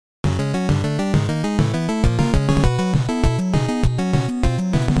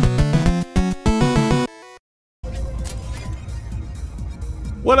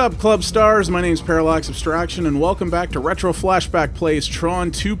What up, Club Stars? My name's Parallax Abstraction, and welcome back to Retro Flashback Plays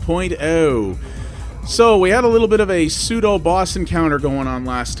Tron 2.0. So, we had a little bit of a pseudo-boss encounter going on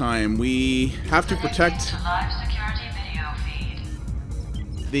last time. We have to protect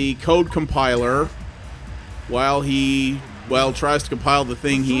the code compiler while he, well, tries to compile the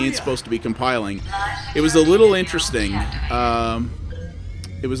thing he ain't supposed to be compiling. It was a little interesting.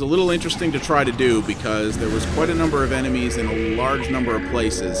 It was a little interesting to try to do because there was quite a number of enemies in a large number of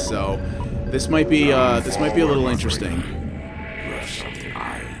places. So this might be a little interesting.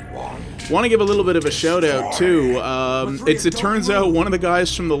 Want to give a little bit of a shout out too. It turns out one of the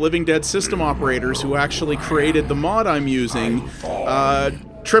guys from the Living Dead system operators who actually created the mod I'm using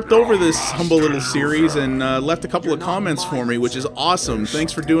tripped over this humble little series and left a couple of comments for me, which is awesome.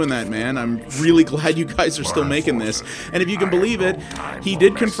 Thanks for doing that, man. I'm really glad you guys are still making this. And if you can believe it, he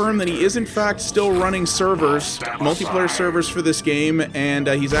did confirm that he is in fact still running servers, multiplayer servers for this game, and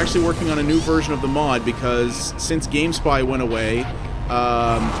he's actually working on a new version of the mod because since GameSpy went away,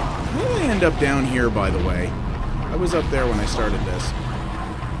 how did I end up down here, by the way? I was up there when I started this.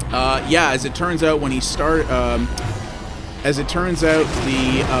 Yeah, as it turns out, when he started... as it turns out,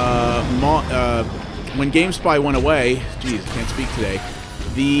 when GameSpy went away, geez, I can't speak today,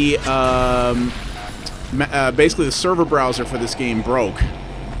 basically the server browser for this game broke.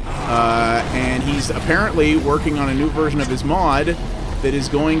 And he's apparently working on a new version of his mod that is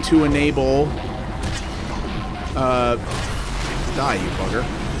going to enable... die, you bugger.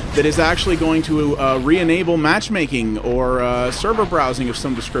 That is actually going to re-enable matchmaking or server browsing of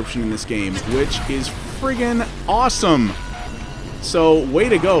some description in this game, which is friggin' awesome! So, way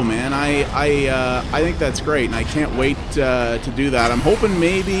to go, man. I think that's great, and I can't wait to do that. I'm hoping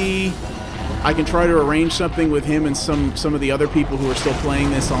maybe I can try to arrange something with him and some of the other people who are still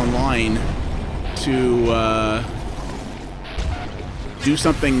playing this online to do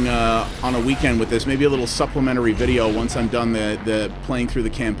something on a weekend with this. Maybe a little supplementary video once I'm done the playing through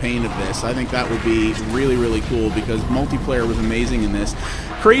the campaign of this. I think that would be really, really cool because multiplayer was amazing in this.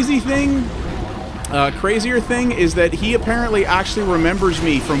 Crazier thing is that he apparently actually remembers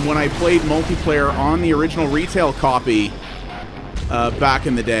me from when I played multiplayer on the original retail copy back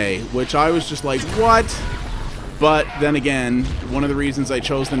in the day, which I was just like, what? But then again, one of the reasons I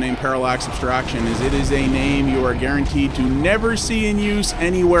chose the name Parallax Abstraction is it is a name you are guaranteed to never see in use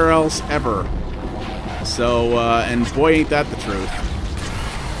anywhere else ever. So, and boy ain't that the truth.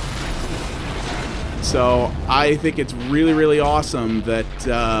 So, I think it's really, really awesome that,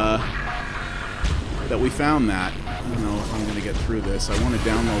 that we found that. I don't know if I'm going to get through this. I want to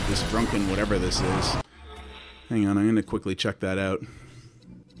download this drunken whatever this is. Hang on, I'm going to quickly check that out.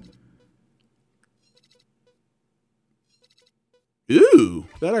 Ooh,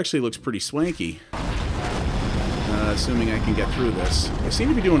 that actually looks pretty swanky. Assuming I can get through this. I seem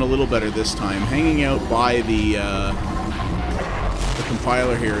to be doing a little better this time. Hanging out by the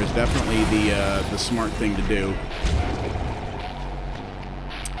compiler here is definitely the smart thing to do.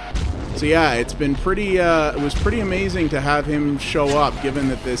 So yeah, it's been pretty. It was pretty amazing to have him show up, given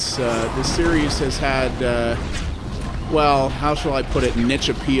that this this series has had, well, how shall I put it, niche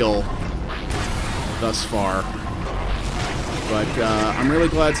appeal thus far. But I'm really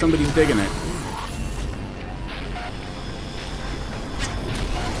glad somebody's digging it.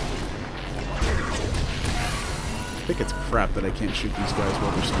 I think it's crap that I can't shoot these guys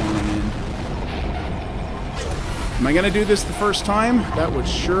while they're spawning in. Am I going to do this the first time? That would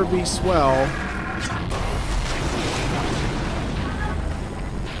sure be swell.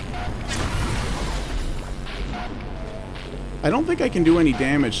 I don't think I can do any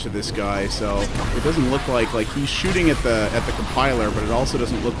damage to this guy, so it doesn't look like he's shooting at the compiler, but it also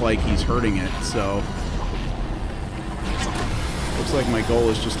doesn't look like he's hurting it, so looks like my goal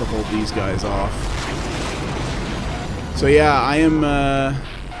is just to hold these guys off. So yeah,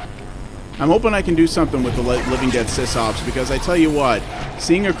 I'm hoping I can do something with the Living Dead sysops, because I tell you what,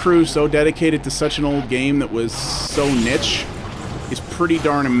 seeing a crew so dedicated to such an old game that was so niche is pretty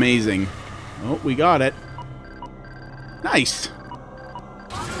darn amazing. Oh, we got it. Nice!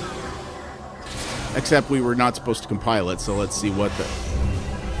 Except we were not supposed to compile it, so let's see what the...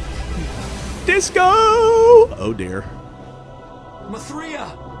 Disco! Oh dear.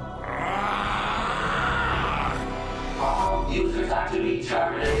 Mathria! All users have to be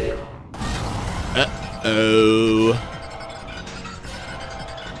terminated. Uh-oh.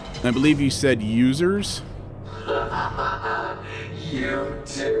 I believe you said users? You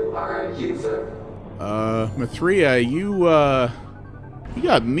too are a user. Mathria, you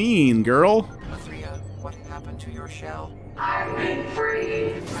got mean, girl. Mathria, what happened to your shell? I've been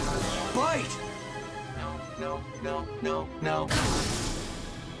freed. Bite! No.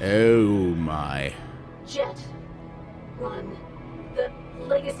 Oh my. Jet. Run. The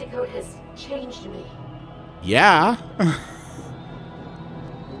legacy code has changed me. Yeah.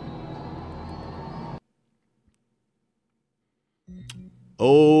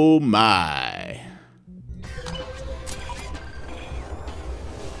 Oh my.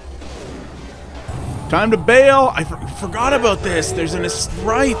 Time to bail. I forgot about this. There's an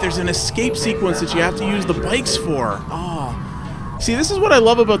escape sequence that you have to use the bikes for. Oh. See, this is what I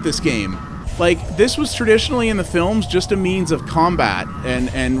love about this game. Like, this was traditionally in the films just a means of combat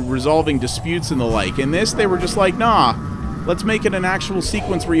and resolving disputes and the like. In this, they were just like, nah, let's make it an actual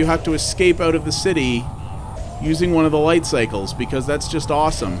sequence where you have to escape out of the city using one of the light cycles, because that's just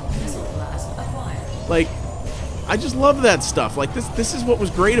awesome. Like, I just love that stuff. Like, this is what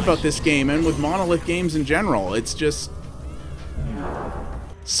was great about this game, and with Monolith games in general. It's just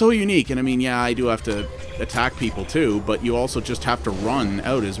so unique. And I mean, yeah, I do have to attack people too, but you also just have to run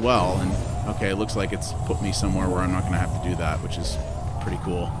out as well. And okay, it looks like it's put me somewhere where I'm not going to have to do that, which is pretty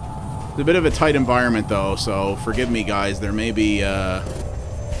cool. It's a bit of a tight environment though, so forgive me guys. There may be a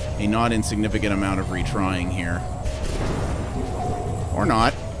not insignificant amount of retrying here. Or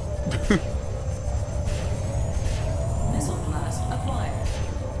not.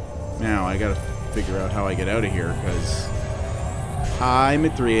 Now, I gotta figure out how I get out of here, because... Hi,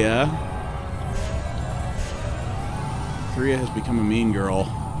 Mithria. Mithria has become a mean girl.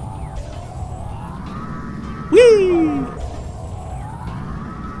 Whee!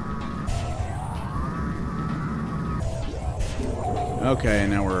 Okay,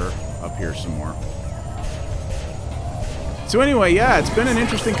 now we're up here some more. So anyway, yeah, it's been an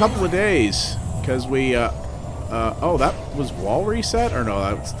interesting couple of days, because we, oh, that was wall reset? Or no,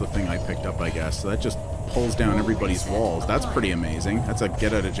 that's the thing I picked up, I guess. So that just pulls down everybody's walls. That's pretty amazing. That's a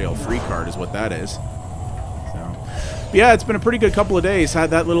get-out-of-jail-free card is what that is. So, yeah, it's been a pretty good couple of days.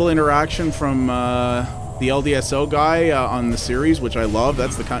 Had that little interaction from the LDSO guy on the series, which I love.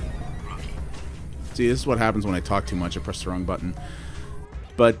 That's the kind... See, this is what happens when I talk too much. I press the wrong button.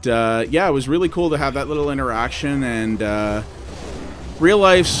 But, yeah, it was really cool to have that little interaction, and real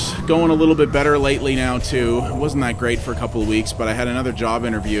life's going a little bit better lately now, too. It wasn't that great for a couple of weeks, but I had another job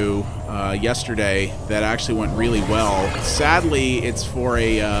interview yesterday that actually went really well. Sadly, it's for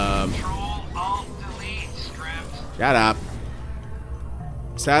a... Shut up.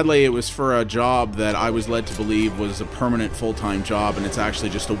 Sadly, it was for a job that I was led to believe was a permanent full-time job, and it's actually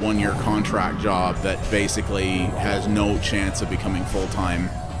just a one-year contract job that basically has no chance of becoming full-time.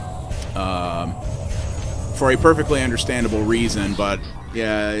 For a perfectly understandable reason, but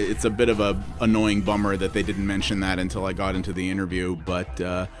yeah, it's a bit of a annoying bummer that they didn't mention that until I got into the interview, but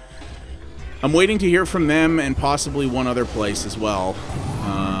I'm waiting to hear from them and possibly one other place as well.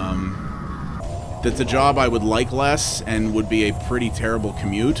 That's a job I would like less and would be a pretty terrible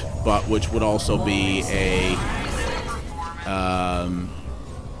commute, but which would also be a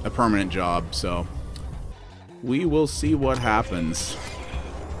permanent job, so we will see what happens.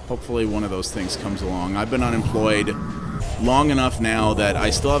 Hopefully one of those things comes along. I've been unemployed long enough now that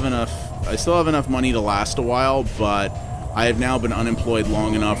I still have enough money to last a while, but I have now been unemployed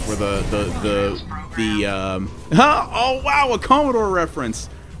long enough where oh wow, a Commodore reference.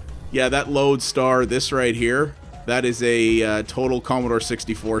 Yeah, that Lodestar, this right here, that is a total Commodore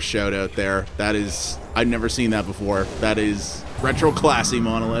 64 shout out there. That is, I've never seen that before. That is retro classy,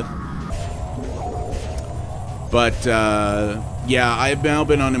 Monolith. But yeah, I've now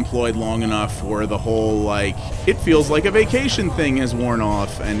been unemployed long enough where the whole, like, it feels like a vacation thing has worn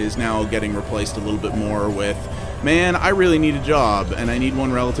off and is now getting replaced a little bit more with, man, I really need a job, and I need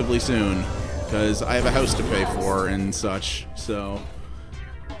one relatively soon, because I have a house to pay for and such, so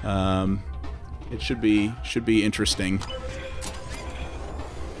it should be interesting.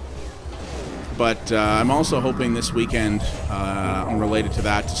 But I'm also hoping this weekend, unrelated to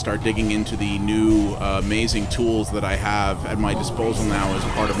that, to start digging into the new amazing tools that I have at my disposal now as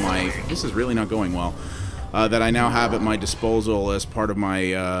part of my... This is really not going well. That I now have at my disposal as part of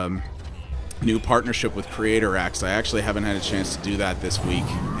my new partnership with Creator X. I actually haven't had a chance to do that this week,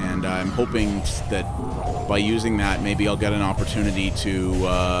 and I'm hoping that by using that, maybe I'll get an opportunity to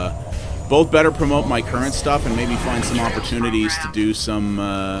both better promote my current stuff and maybe find some opportunities to do some...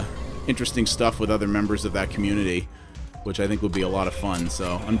 interesting stuff with other members of that community, which I think would be a lot of fun.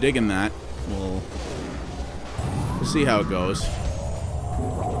 So I'm digging that. We'll see how it goes.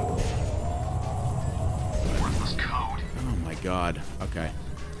 Oh my god. Okay.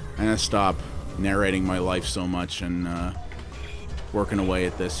 I'm gonna stop narrating my life so much and working away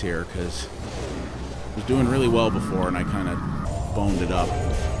at this here, because I was doing really well before and I kind of boned it up.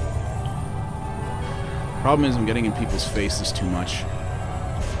 Problem is I'm getting in people's faces too much.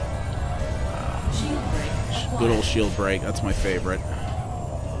 Good old shield break. That's my favorite.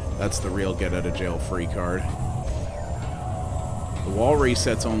 That's the real get out of jail free card. The wall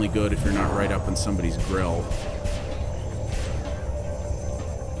reset's only good if you're not right up in somebody's grill.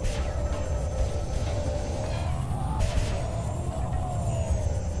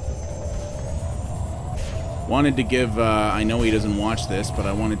 Wanted to give, I know he doesn't watch this, but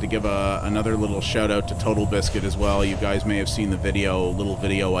I wanted to give another little shout out to Total Biscuit as well. You guys may have seen the little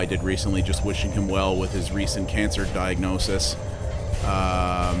video I did recently just wishing him well with his recent cancer diagnosis.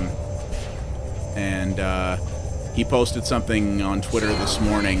 He posted something on Twitter this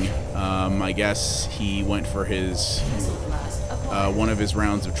morning. I guess he went for his, one of his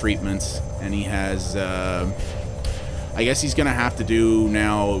rounds of treatments, and he has, I guess he's going to have to do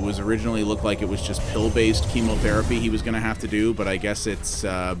now, it was originally looked like it was just pill-based chemotherapy he was going to have to do, but I guess it's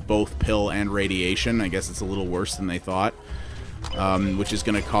both pill and radiation. I guess it's a little worse than they thought, which is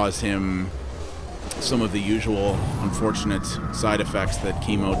going to cause him some of the usual unfortunate side effects that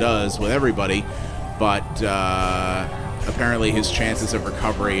chemo does with everybody, but apparently his chances of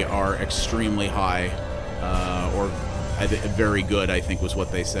recovery are extremely high, or very good, I think was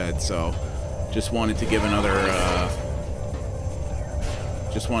what they said. So just wanted to give another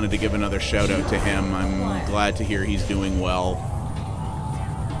shout out to him. I'm glad to hear he's doing well,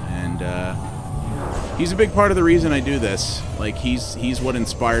 and he's a big part of the reason I do this. Like, he's what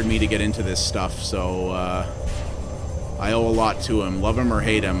inspired me to get into this stuff, so I owe a lot to him. Love him or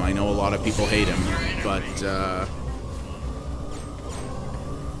hate him. I know a lot of people hate him, but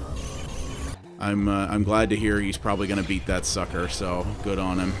I'm glad to hear he's probably going to beat that sucker, so good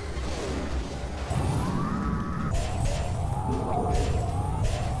on him.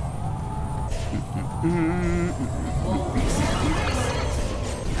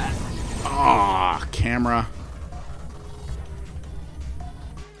 Ah, camera.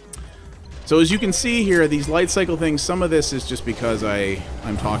 So as you can see here, these light cycle things, some of this is just because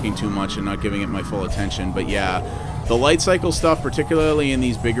I'm talking too much and not giving it my full attention, but yeah, the light cycle stuff, particularly in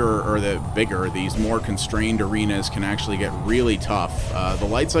these these more constrained arenas, can actually get really tough. The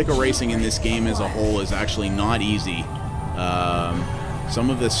light cycle racing in this game as a whole is actually not easy. Some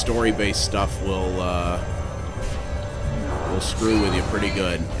of this story-based stuff will screw with you pretty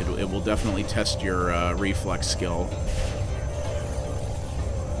good. It will definitely test your reflex skill.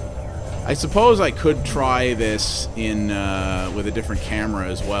 I suppose I could try this in with a different camera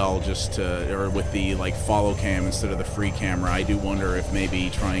as well, or with the follow cam instead of the free camera. I do wonder if maybe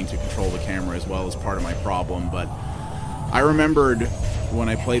trying to control the camera as well is part of my problem, but I remembered when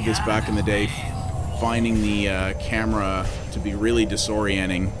I played this back in the day, finding the camera to be really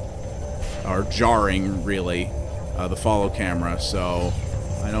disorienting, or jarring, really, the follow camera, so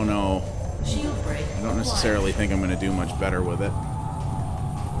I don't know. I don't necessarily think I'm going to do much better with it.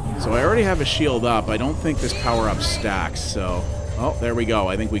 So I already have a shield up. I don't think this power-up stacks, so... Oh, there we go.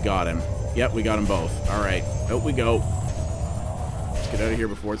 I think we got him. Yep, we got them both. Alright, out we go. Let's get out of here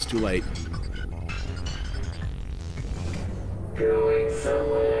before it's too late. Going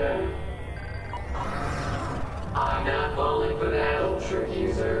somewhere. I'm not falling for that old trick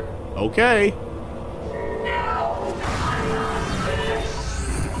user. Okay.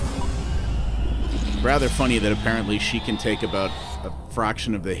 Rather funny that apparently she can take about a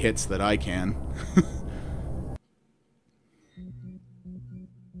fraction of the hits that I can.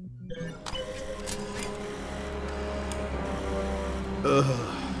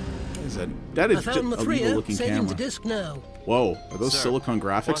 That is just a looking camera. Whoa, are those Silicon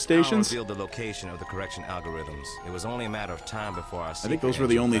graphics stations? Revealed the location of the correction algorithms. It was only a matter of time before I think those were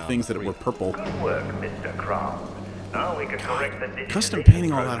the only things that were purple. Good work, Mr. Crown. Now we can correct the Custom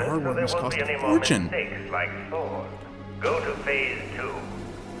painting all that hardware must cost a fortune. Like go to phase 2.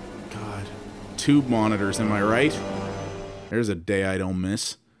 God. Tube monitors, am I right? There's a day I don't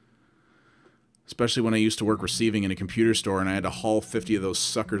miss. Especially when I used to work receiving in a computer store and I had to haul 50 of those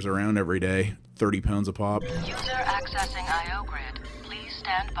suckers around every day. 30 pounds a pop. User accessing I/O grid. Please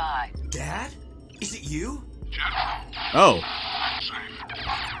stand by. Dad? Is it you? Oh.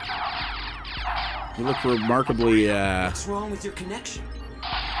 You look remarkably, What's wrong with your connection?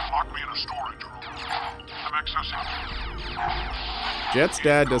 Lock me in a storage room. I'm accessing. Jet's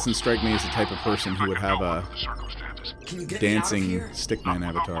dad doesn't strike me as the type of person who would have a dancing stickman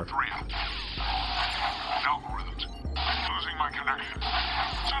avatar. Algorithms. Losing my connection.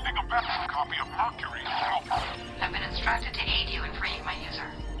 Sending a backup copy of Mercury. I've been instructed to aid you in freeing my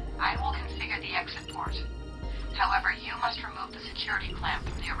user. I will configure the exit port. However, you must remove the security clamp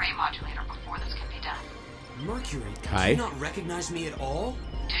from the array modulator before this can be done. Mercury, Hi. do you not recognize me at all?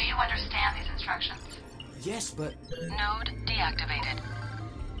 Do you understand these instructions? Yes, but... Node deactivated.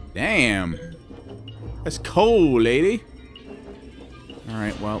 Damn. That's cold, lady.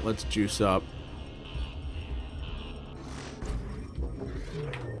 Alright, well, let's juice up.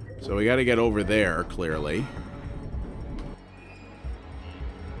 So we gotta get over there, clearly.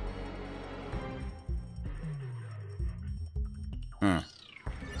 Huh.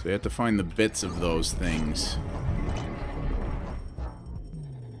 So we have to find the bits of those things.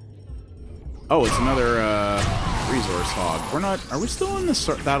 Oh, it's another resource hog. We're not... Are we still in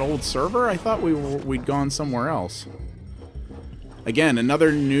that old server? I thought we'd gone somewhere else. Again,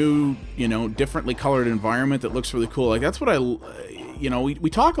 another new, you know, differently colored environment that looks really cool. Like, that's what I... You know, we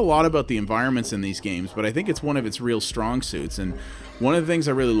talk a lot about the environments in these games, but I think it's one of its real strong suits. And one of the things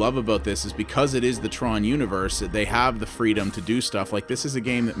I really love about this is because it is the Tron universe, they have the freedom to do stuff. Like, this is a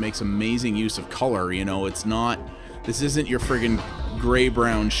game that makes amazing use of color, you know. It's not... This isn't your friggin'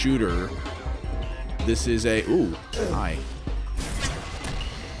 gray-brown shooter. This is a... Ooh, hi.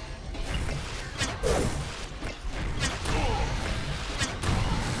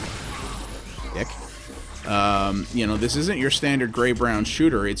 Dick. You know, this isn't your standard gray-brown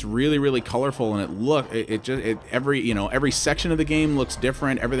shooter. It's really, really colorful, and every section of the game looks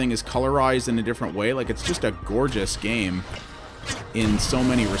different. Everything is colorized in a different way. Like, it's just a gorgeous game in so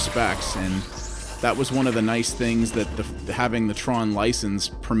many respects, and that was one of the nice things that having the Tron license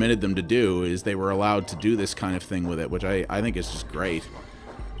permitted them to do, is they were allowed to do this kind of thing with it, which I think is just great.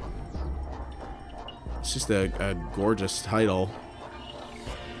 It's just a gorgeous title.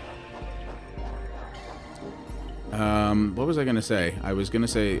 What was I gonna say? I was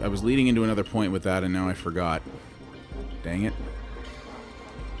leading into another point with that, and now I forgot. Dang it.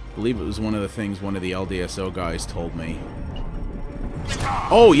 I believe it was one of the things one of the LDSO guys told me.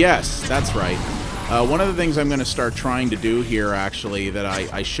 Oh, yes, that's right. One of the things I'm going to start trying to do here, actually, that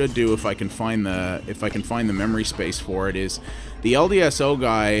I should do if I can find the memory space for it, is the LDSO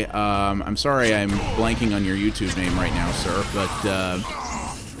guy. I'm sorry, I'm blanking on your YouTube name right now, sir, but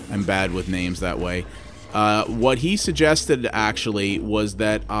I'm bad with names that way. What he suggested, actually, was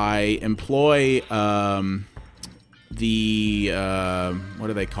that I employ the what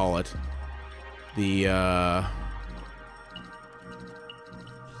do they call it? The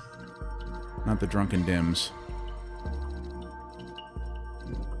not the Drunken Dims.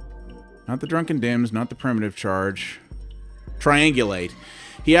 Not the Drunken Dims, not the Primitive Charge. Triangulate.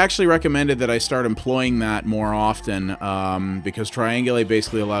 He actually recommended that I start employing that more often, because Triangulate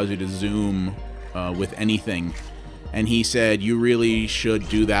basically allows you to zoom with anything. And he said, you really should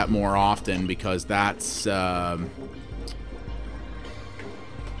do that more often, because that's... there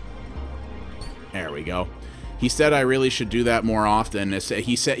we go. He said I really should do that more often.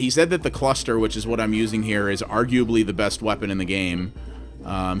 He said that the cluster, which is what I'm using here, is arguably the best weapon in the game.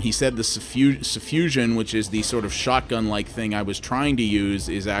 He said the suffusion, which is the sort of shotgun-like thing I was trying to use,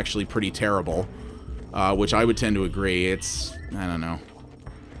 is actually pretty terrible, which I would tend to agree. It's, I don't know.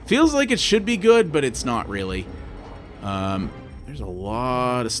 Feels like it should be good, but it's not really. There's a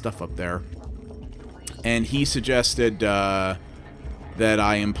lot of stuff up there. And he suggested that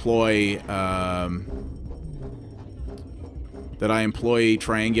I employ...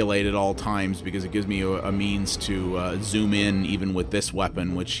 Triangulate at all times, because it gives me a means to zoom in even with this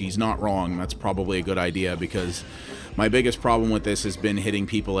weapon, which he's not wrong. That's probably a good idea, because my biggest problem with this has been hitting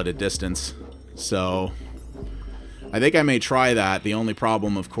people at a distance. So I think I may try that. The only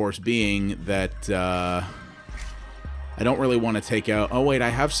problem, of course, being that I don't really want to take out... Oh, wait, I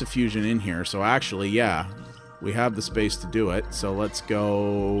have suffusion in here. So actually, yeah, we have the space to do it. So let's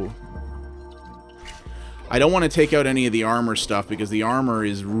go... I don't want to take out any of the armor stuff, because the armor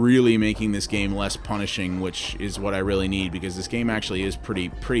is really making this game less punishing, which is what I really need, because this game actually is pretty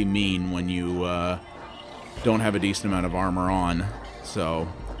mean when you don't have a decent amount of armor on. So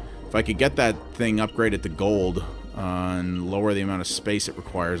if I could get that thing upgraded to gold and lower the amount of space it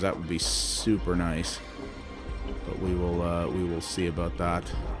requires, that would be super nice. But we will see about that.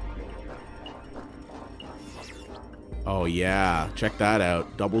 Oh yeah, check that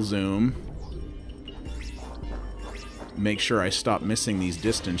out. Double zoom. Make sure I stop missing these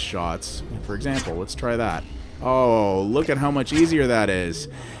distance shots. For example, let's try that. Oh, look at how much easier that is.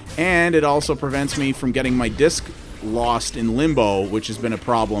 And it also prevents me from getting my disc lost in limbo, which has been a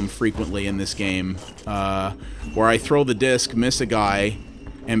problem frequently in this game, where I throw the disc, miss a guy,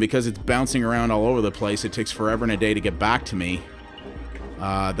 and because it's bouncing around all over the place, it takes forever and a day to get back to me.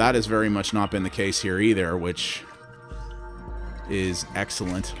 That has very much not been the case here either, which is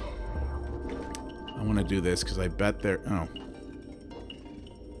excellent. I want to do this because I bet there... Oh.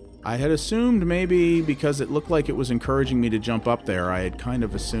 I had assumed maybe because it looked like it was encouraging me to jump up there, I had kind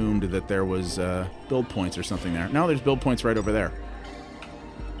of assumed that there was build points or something there. No, there's build points right over there.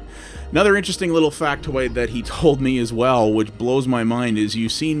 Another interesting little factoid that he told me as well, which blows my mind, is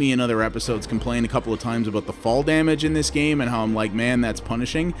you've seen me in other episodes complain a couple of times about the fall damage in this game and how I'm like, man, that's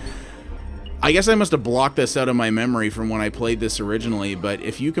punishing. I guess I must have blocked this out of my memory from when I played this originally, but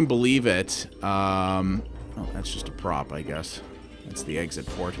if you can believe it, oh, that's just a prop, I guess. That's the exit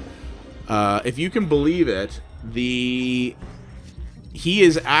port. If you can believe it, he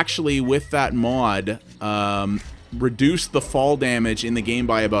is actually, with that mod, reduced the fall damage in the game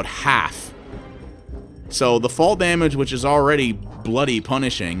by about half. So the fall damage, which is already bloody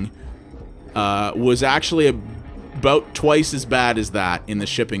punishing, was actually about twice as bad as that in the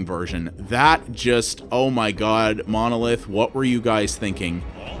shipping version. That just, oh my god, Monolith, what were you guys thinking?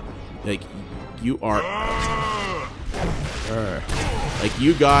 Like, you are... like,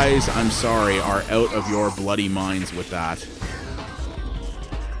 you guys, I'm sorry, are out of your bloody minds with that.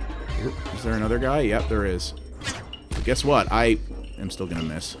 Is there another guy? Yep, there is. But guess what? I am still gonna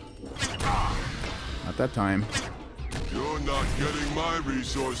miss. Not that time. You're not getting my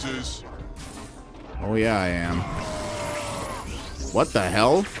resources. Oh yeah, I am. What the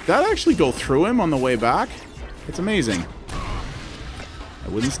hell? Did that actually go through him on the way back? It's amazing. I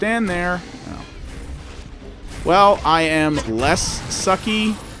wouldn't stand there. No. Well, I am less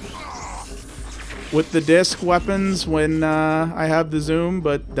sucky with the disc weapons when I have the zoom,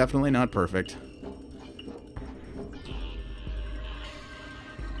 but definitely not perfect.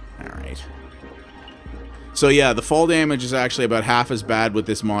 Alright. So yeah, the fall damage is actually about half as bad with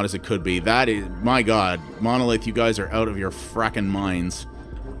this mod as it could be. That is, my god, Monolith, you guys are out of your frackin' minds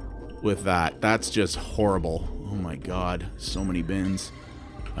with that. That's just horrible. Oh my god, so many bins.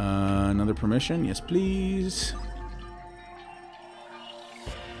 Another permission? Yes, please.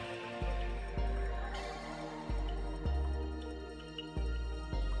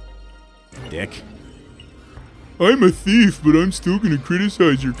 Dick. I'm a thief, but I'm still gonna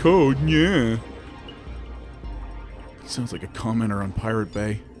criticize your code, yeah. Sounds like a commenter on Pirate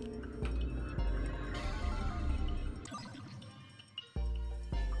Bay.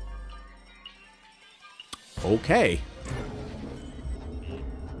 Okay.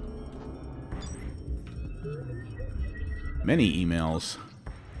 Many emails.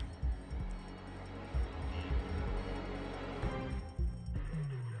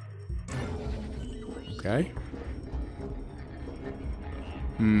 Okay.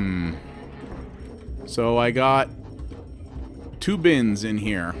 So I got 2 bins in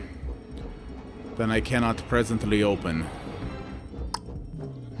here that I cannot presently open.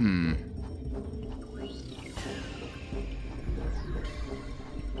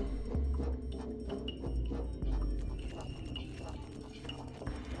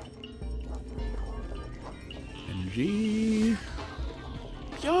 Energy.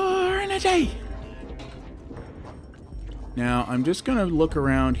 Pure energy! Now, I'm just gonna look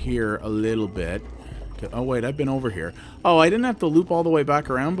around here a little bit. Oh, wait, I've been over here. Oh, I didn't have to loop all the way back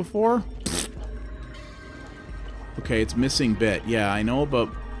around before? Okay, it's missing bit. Yeah, I know about...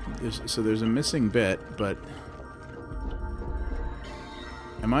 So there's a missing bit, but...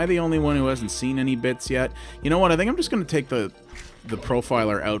 Am I the only one who hasn't seen any bits yet? You know what? I think I'm just going to take the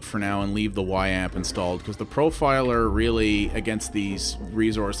profiler out for now and leave the Y-amp installed, because the profiler really, against these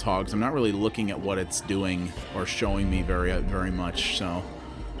resource hogs, I'm not really looking at what it's doing or showing me very much, so...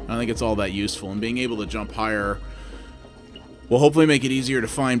 I don't think it's all that useful, and being able to jump higher will hopefully make it easier to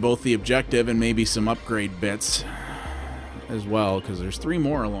find both the objective and maybe some upgrade bits as well, because there's 3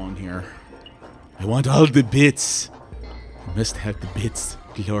 more along here. I want all the bits. I must have the bits.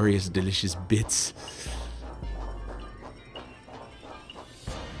 Glorious, delicious bits.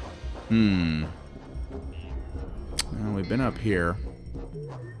 Well, we've been up here.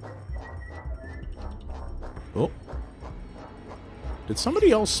 Oh. Did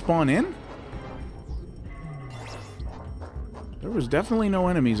somebody else spawn in? There was definitely no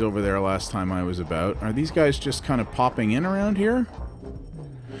enemies over there last time I was about. Are these guys just kind of popping in around here?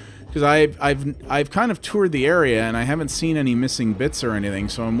 Because I've kind of toured the area and I haven't seen any missing bits or anything,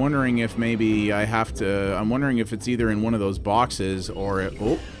 so I'm wondering if maybe I have to... I'm wondering if it's either in one of those boxes or...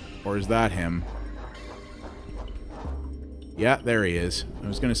 or is that him? Yeah, there he is. I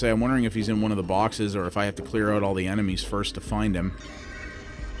was going to say, I'm wondering if he's in one of the boxes or if I have to clear out all the enemies first to find him.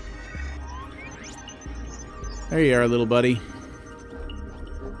 There you are, little buddy.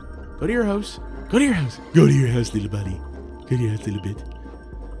 Go to your house. Go to your house. Go to your house, little buddy. Go to your house, little bit.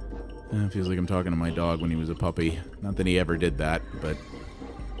 It feels like I'm talking to my dog when he was a puppy. Not that he ever did that, but...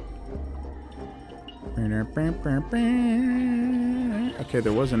 Okay,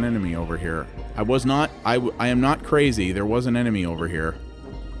 there was an enemy over here. I am not crazy. There was an enemy over here.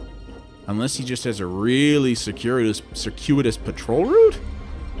 Unless he just has a really circuitous patrol route?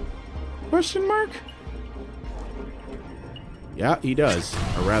 Question mark? Yeah, he does.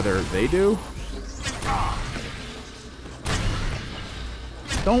 Or rather, they do.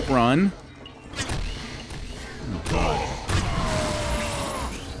 Don't run. Oh, God.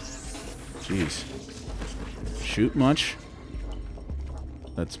 Jeez. Shoot much?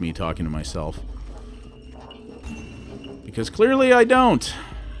 That's me talking to myself. Because clearly I don't.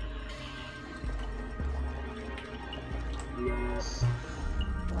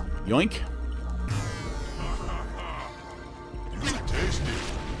 Yoink.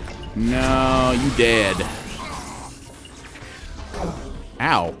 No, you dead.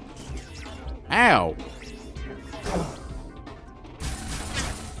 Ow. Ow.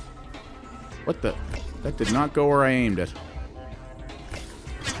 What the? That did not go where I aimed it.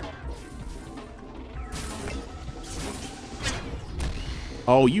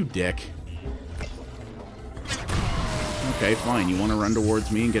 Oh, you dick. Okay, fine. You want to run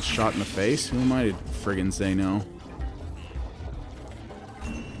towards me and get shot in the face? Who am I to friggin' say no?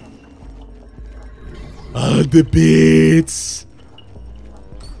 Ah, the bits!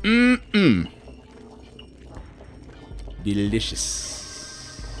 Mm-mm. Delicious.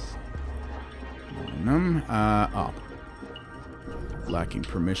 Oh. Lacking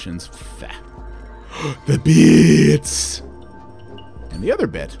permissions. Fah. The bits! And the other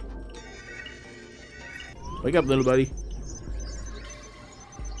bit. Wake up, little buddy.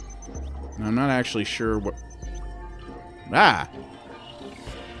 I'm not actually sure what... Ah!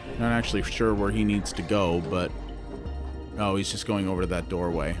 Not actually sure where he needs to go, but... Oh, he's just going over to that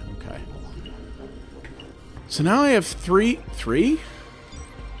doorway. Okay. So now I have three?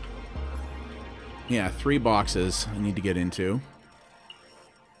 Yeah, 3 boxes I need to get into.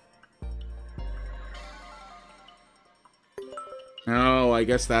 Oh, I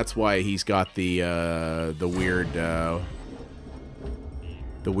guess that's why he's got the weird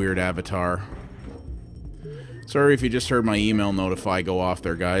avatar. Sorry if you just heard my email notify go off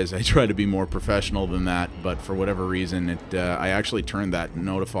there, guys. I try to be more professional than that, but for whatever reason, I actually turned that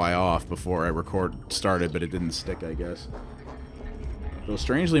notify off before I started, but it didn't stick, I guess. Though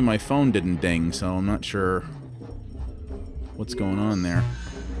strangely, my phone didn't ding, so I'm not sure what's going on there.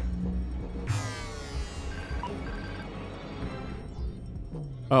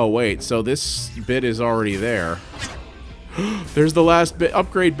 Oh, wait, so this bit is already there. There's the last bit,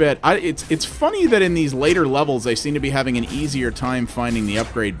 upgrade bit. It's funny that in these later levels, I seem to be having an easier time finding the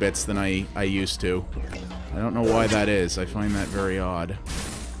upgrade bits than I used to. I don't know why that is. I find that very odd.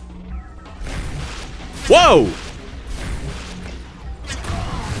 Whoa!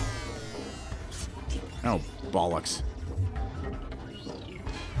 Oh, bollocks.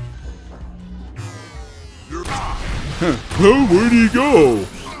 Oh, where'd he go?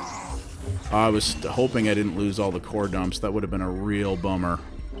 I was hoping I didn't lose all the core dumps. That would have been a real bummer.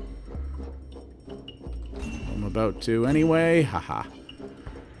 I'm about to anyway. Haha.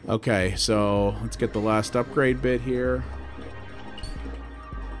 Okay, so let's get the last upgrade bit here.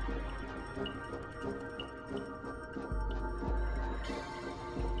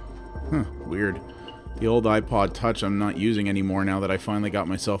 Huh, weird. The old iPod Touch I'm not using anymore now that I finally got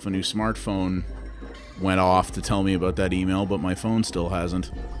myself a new smartphone. Went off to tell me about that email, but my phone still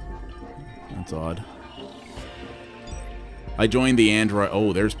hasn't. That's odd. I joined the Android...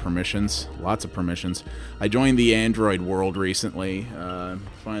 Oh, there's permissions. Lots of permissions. I joined the Android world recently.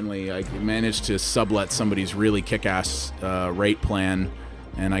 Finally, I managed to sublet somebody's really kick-ass rate plan,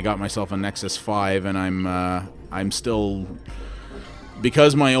 and I got myself a Nexus 5, and I'm still...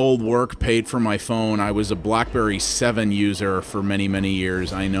 Because my old work paid for my phone, I was a BlackBerry 7 user for many, many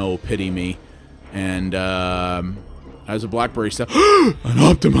years. I know, pity me. And I was a BlackBerry 7... An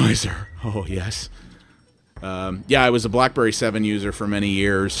optimizer! Oh, yes. Yeah, I was a BlackBerry 7 user for many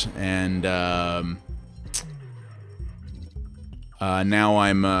years, and now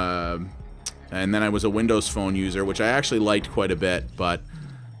I'm... and then I was a Windows Phone user, which I actually liked quite a bit, but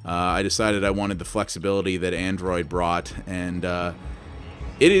I decided I wanted the flexibility that Android brought, and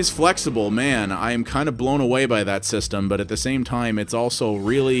it is flexible, man. I am kind of blown away by that system, but at the same time, it's also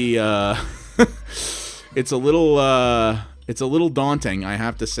really... it's a little daunting, I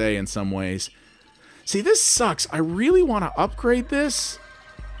have to say, in some ways. See, this sucks. I really want to upgrade this.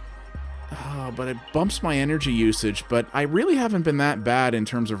 Oh, but it bumps my energy usage. But I really haven't been that bad in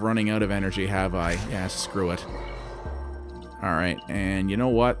terms of running out of energy, have I? Yeah, screw it. Alright, and you know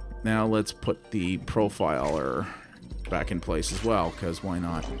what? Now let's put the profiler back in place as well, because why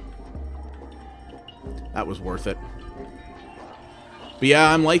not? That was worth it. But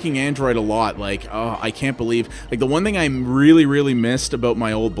yeah, I'm liking Android a lot. Like, oh, I can't believe... Like, the one thing I really missed about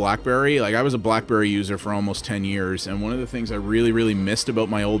my old BlackBerry... Like, I was a BlackBerry user for almost 10 years, and one of the things I really missed about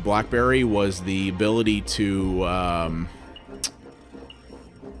my old BlackBerry was the ability to...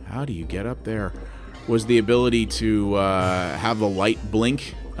 how do you get up there? Was the ability to have the light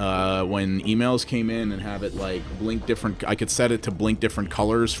blink when emails came in and have it, like, blink different... I could set it to blink different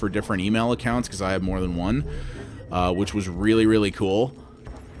colors for different email accounts, because I have more than one. Which was really cool.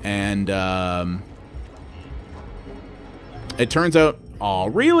 And it turns out... Oh,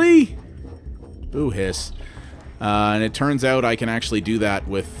 really? Boo hiss. And it turns out I can actually do that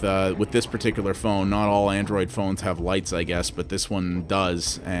with this particular phone. Not all Android phones have lights, I guess, but this one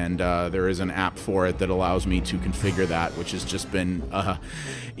does. And there is an app for it that allows me to configure that, which has just been...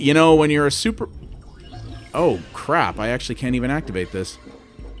 you know, when you're a super... Oh, crap. I actually can't even activate this.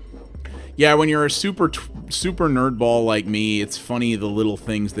 Yeah, when you're a super nerdball like me, it's funny the little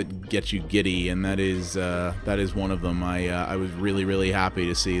things that get you giddy, and that is one of them. I was really happy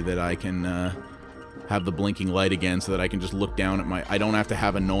to see that I can have the blinking light again, so that I can just look down at my... I don't have to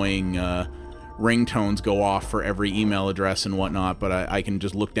have annoying ringtones go off for every email address and whatnot, but I can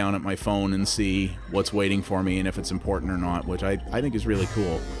just look down at my phone and see what's waiting for me and if it's important or not, which I think is really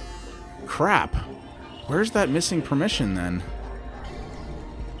cool. Crap. Where's that missing permission then?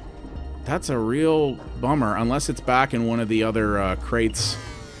 That's a real bummer, unless it's back in one of the other crates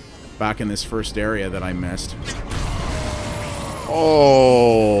back in this first area that I missed.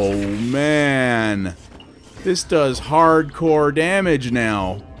 Oh, man. This does hardcore damage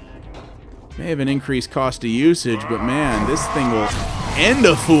now. May have an increased cost of usage, but man, this thing will end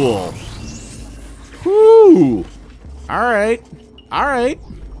a fool. Whoo! Alright. Alright.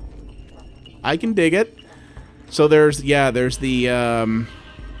 I can dig it. So there's the,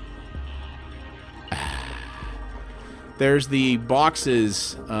 there's the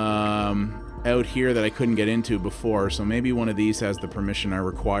boxes out here that I couldn't get into before, so maybe one of these has the permission I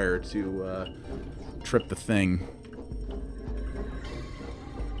require to trip the thing.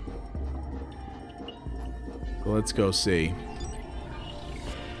 So let's go see.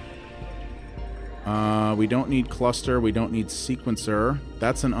 We don't need cluster, we don't need sequencer.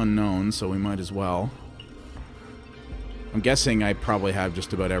 That's an unknown, so we might as well. I'm guessing I probably have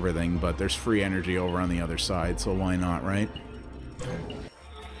just about everything, but there's free energy over on the other side, so why not, right?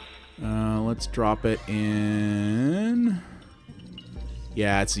 Let's drop it in...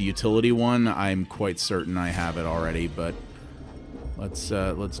 Yeah, it's a utility one. I'm quite certain I have it already, but let's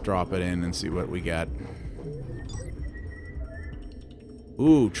drop it in and see what we get.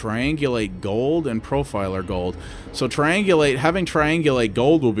 Ooh, triangulate gold and profiler gold. So having triangulate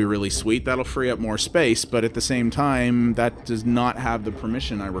gold will be really sweet. That'll free up more space, but at the same time, that does not have the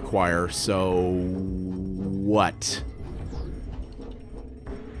permission I require. So what?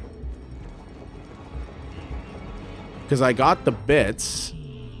 Because I got the bits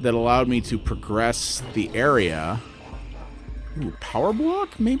that allowed me to progress the area. Ooh, power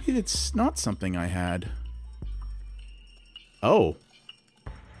block? Maybe it's not something I had. Oh.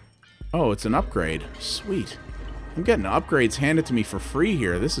 Oh, it's an upgrade. Sweet. I'm getting upgrades handed to me for free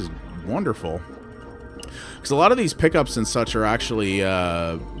here. This is wonderful. Because a lot of these pickups and such are actually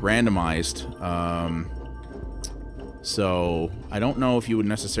randomized. So I don't know if you would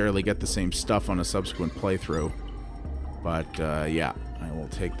necessarily get the same stuff on a subsequent playthrough. But yeah, I will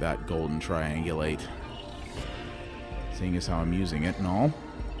take that golden triangulate. Seeing as how I'm using it and all.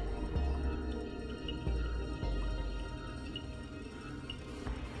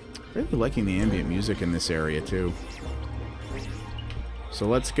 Really liking the ambient music in this area, too. So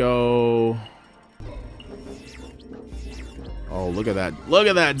let's go... Oh, look at that. Look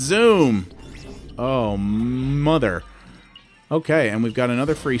at that zoom! Oh, mother. Okay, and we've got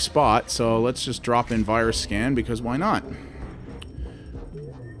another free spot, so let's just drop in virus scan, because why not?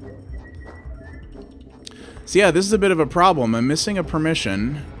 So yeah, this is a bit of a problem. I'm missing a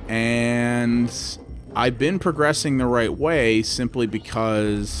permission, and... I've been progressing the right way simply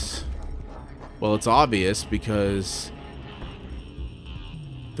because, well, it's obvious because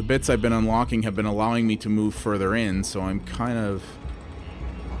the bits I've been unlocking have been allowing me to move further in, so I'm kind of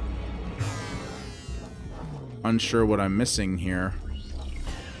unsure what I'm missing here.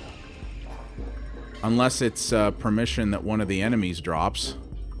 Unless it's permission that one of the enemies drops,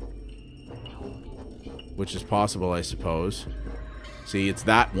 which is possible, I suppose. See, it's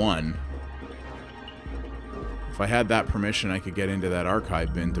that one. If I had that permission, I could get into that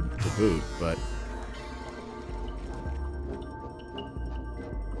archive bin to boot, but...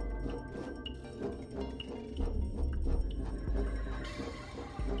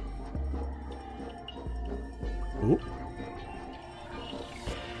 Ooh.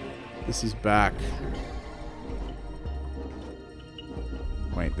 This is back.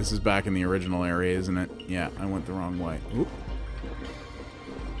 Wait, this is back in the original area, isn't it? Yeah, I went the wrong way. Oop.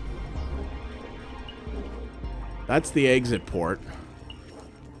 That's the exit port.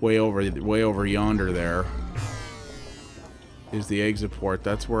 Way over yonder there is the exit port.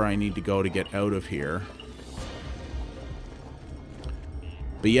 That's where I need to go to get out of here.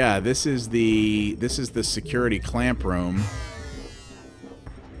 But yeah, this is the security clamp room.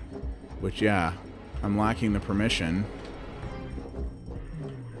 Which, yeah, I'm lacking the permission.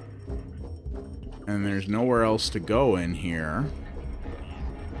 And there's nowhere else to go in here.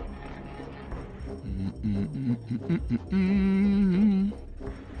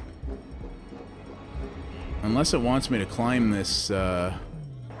 Unless it wants me to climb this,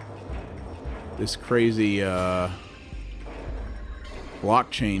 this crazy,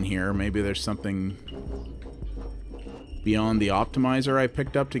 blockchain here. Maybe there's something beyond the optimizer I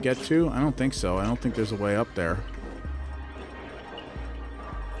picked up to get to? I don't think so. I don't think there's a way up there.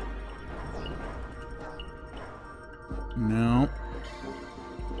 No.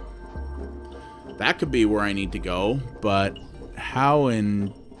 That could be where I need to go, but how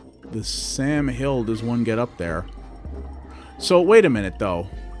in the Sam Hill does one get up there? So, wait a minute, though.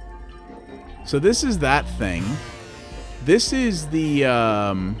 So this is that thing. This is the,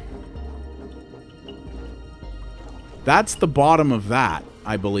 that's the bottom of that,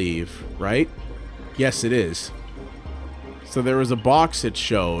 I believe, right? Yes, it is. So there was a box it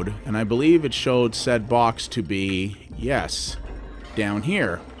showed, and I believe it showed said box to be, yes, down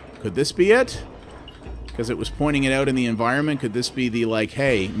here. Could this be it? Because it was pointing it out in the environment. Could this be the, like,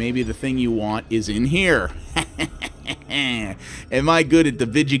 hey, maybe the thing you want is in here? Am I good at the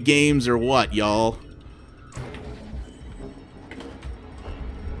vidya games or what, y'all?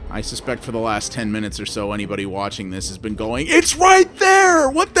 I suspect for the last 10 minutes or so, anybody watching this has been going, it's right there!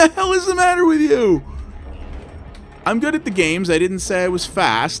 What the hell is the matter with you? I'm good at the games. I didn't say I was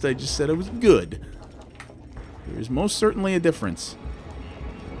fast. I just said I was good. There's most certainly a difference.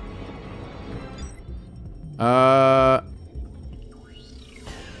 Oh,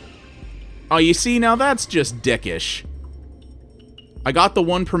 you see, now that's just dickish. I got the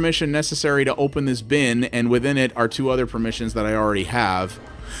one permission necessary to open this bin, and within it are two other permissions that I already have.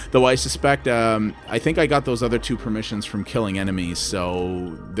 Though I suspect, I think I got those other two permissions from killing enemies,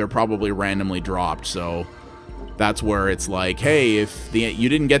 so they're probably randomly dropped, so that's where it's like, hey, if you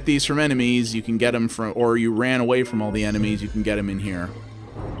didn't get these from enemies, you can get them from, or you ran away from all the enemies, you can get them in here.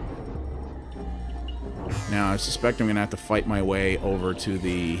 Now, I suspect I'm going to have to fight my way over to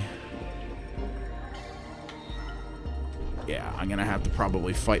the... Yeah, I'm going to have to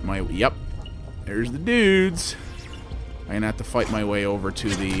probably fight my... Yep. There's the dudes. I'm going to have to fight my way over to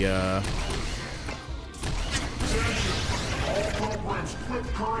the,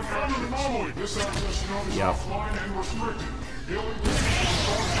 Yep.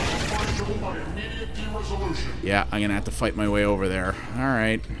 Yeah, I'm going to have to fight my way over there.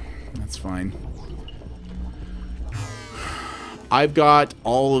 Alright. That's fine. I've got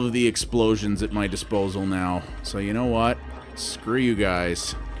all of the explosions at my disposal now. So you know what? Screw you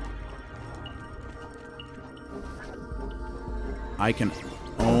guys. I can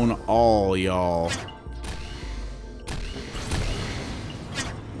own all y'all.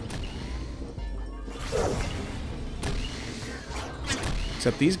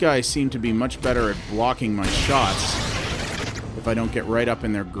 Except these guys seem to be much better at blocking my shots if I don't get right up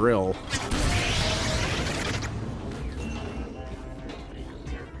in their grill.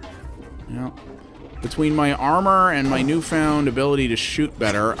 Well, between my armor and my newfound ability to shoot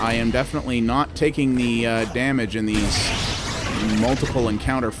better, I am definitely not taking the damage in these multiple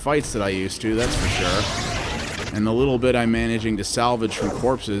encounter fights that I used to, that's for sure. And the little bit I'm managing to salvage from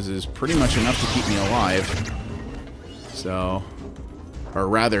corpses is pretty much enough to keep me alive. So, or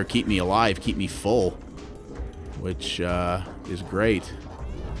rather, keep me alive, keep me full, which is great.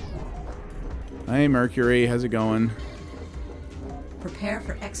 Hey, Mercury, how's it going? Prepare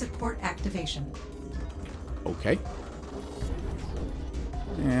for exit port activation. Okay.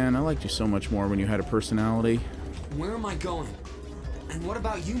 Man, I liked you so much more when you had a personality. Where am I going? And what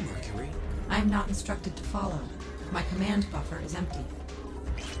about you, Mercury? I am not instructed to follow. My command buffer is empty.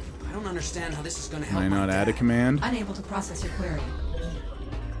 I don't understand how this is going to help. Can I not add a command? Unable to process your query.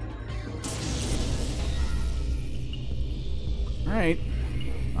 Alright.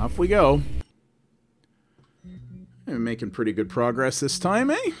 Off we go. I'm making pretty good progress this time,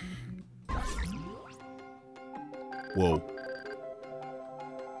 eh? Whoa.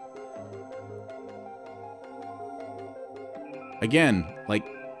 Again, like,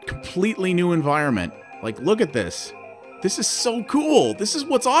 completely new environment. Like, look at this. This is so cool. This is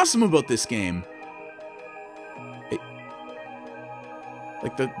what's awesome about this game.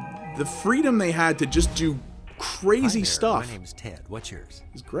 Like the freedom they had to just do crazy stuff. My name's Ted. What's yours?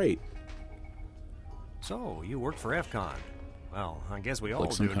 It's great. So, you work for FCON. Well, I guess we all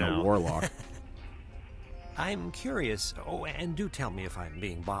Like some do kind now. of warlock. I'm curious, and do tell me if I'm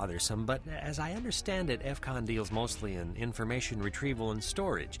being bothersome, but as I understand it, FCON deals mostly in information retrieval and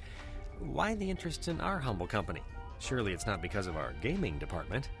storage. Why the interest in our humble company? Surely it's not because of our gaming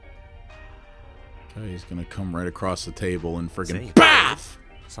department. Okay, he's gonna come right across the table and friggin' BAF!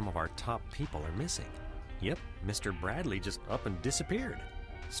 Some of our top people are missing. Yep, Mr. Bradley just up and disappeared.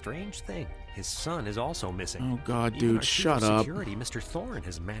 Strange thing, his son is also missing. Oh god, Even dude, our chief shut of up. security, Mr. Thorne,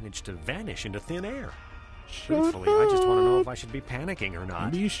 has managed to vanish into thin air. Shut Truthfully, I just want to know if I should be panicking or not.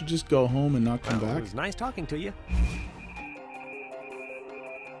 Maybe you should just go home and not come Well, back. it was nice talking to you.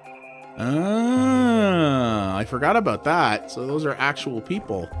 Ah, I forgot about that. So those are actual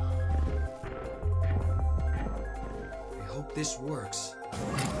people. I hope this works.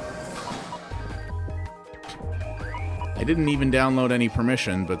 I didn't even download any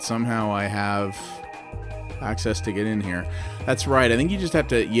permission, but somehow I have access to get in here. That's right. I think you just have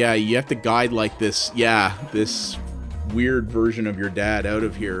to, yeah, you have to guide like this, yeah, this weird version of your dad out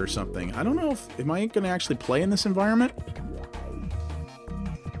of here or something. I don't know if, am I going to actually play in this environment?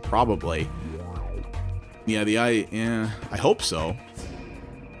 Probably. Yeah, I hope so.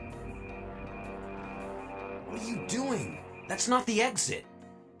 What are you doing? That's not the exit.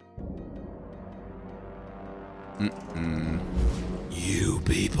 You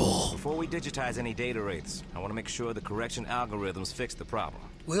people. Before we digitize any data wraiths, I want to make sure the correction algorithms fix the problem.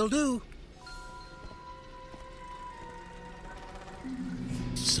 Will do.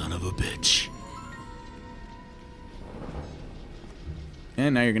 Son of a bitch.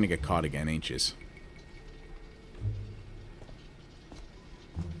 And now you're gonna get caught again, ain't yous?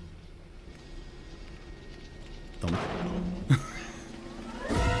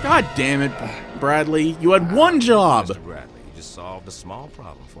 God damn it, Bradley. You had one job! Mr. Bradley, you just solved a small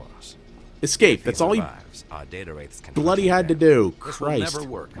problem for us. Escape. That's all you Our data wraiths can bloody had to do. This Christ. will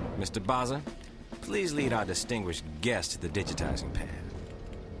never work. Mr. Baza, please lead our distinguished guest to the digitizing pad.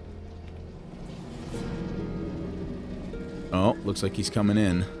 Oh, looks like he's coming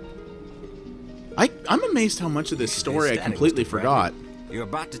in. I'm amazed how much of this story I completely forgot. You're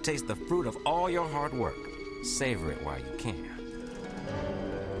about to taste the fruit of all your hard work. Savor it while you can.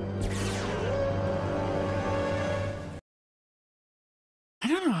 I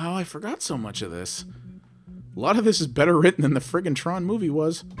don't know how I forgot so much of this. A lot of this is better written than the friggin' Tron movie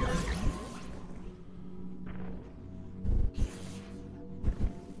was.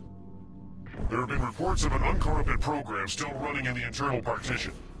 There have been reports of an uncorrupted program still running in the internal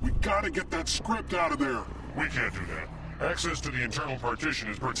partition. We gotta get that script out of there. We can't do that. Access to the internal partition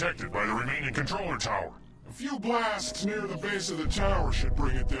is protected by the remaining controller tower. A few blasts near the base of the tower should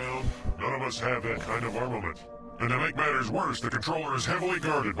bring it down. None of us have that kind of armament. And to make matters worse, the controller is heavily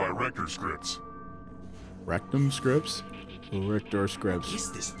guarded by Rector scripts. Rectum scripts? Rector scripts. What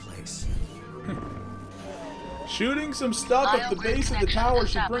is this place? Shooting some stuff at the base of the tower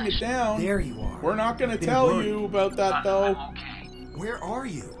should bring it down. There you are. We're not gonna tell you about that, though. Where are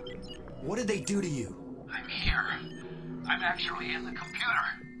you? What did they do to you? I'm here. I'm actually in the computer.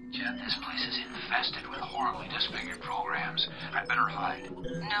 Jet, this place is infested with horribly disfigured programs. I'd better hide.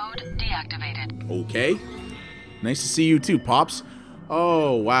 Node deactivated. Okay. Nice to see you too, Pops.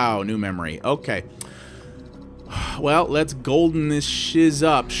 Oh, wow, new memory. Okay. Well, let's golden this shiz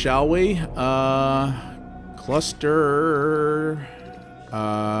up, shall we? Cluster...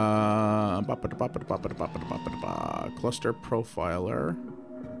 cluster profiler.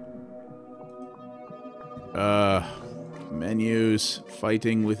 Menus.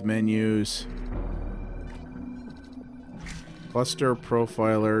 Fighting with menus. Cluster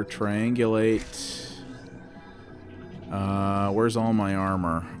profiler. Triangulate. Where's all my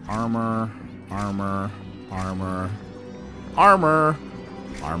armor? Armor.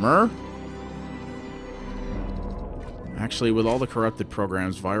 Actually, with all the corrupted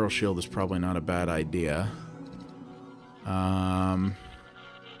programs, Viral Shield is probably not a bad idea.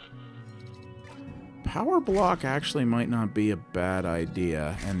 Power Block actually might not be a bad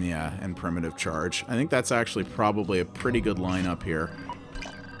idea. And yeah, and Primitive Charge. I think that's actually probably a pretty good lineup here.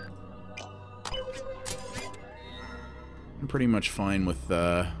 I'm pretty much fine with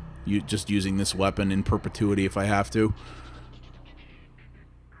just using this weapon in perpetuity if I have to.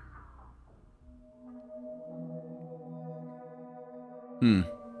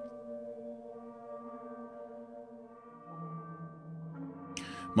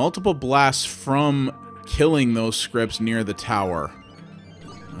 Multiple blasts from killing those scripts near the tower.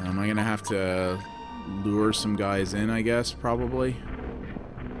 Am I gonna have to lure some guys in, I guess, probably?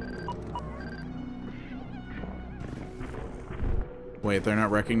 Wait, they're not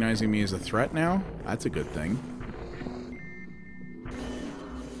recognizing me as a threat now? That's a good thing.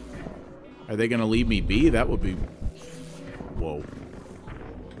 Are they gonna leave me be? That would be... Whoa.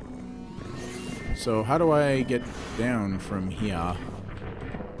 So, how do I get down from here?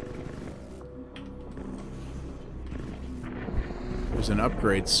 There's an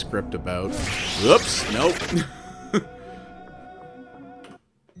upgrade script about... Whoops! Nope.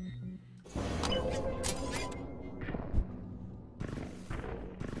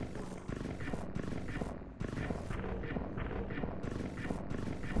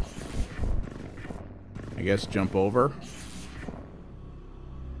 I guess jump over.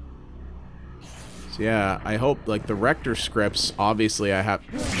 So yeah, I hope, like, the Rector scripts, obviously I have...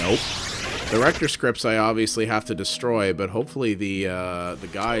 Nope. The Rector scripts I obviously have to destroy, but hopefully the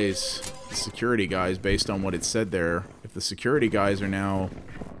guys, the security guys, based on what it said there, if the security guys are now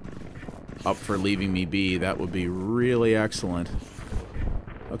up for leaving me be, that would be really excellent.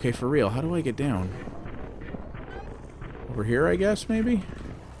 Okay, for real, how do I get down? Over here, I guess, maybe?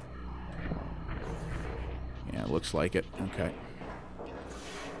 Yeah, looks like it. Okay.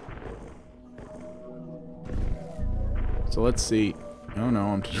 So let's see. Oh no,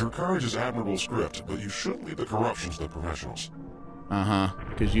 I'm just... Your courage is admirable script, but you shouldn't leave the corruptions to the professionals. Uh-huh.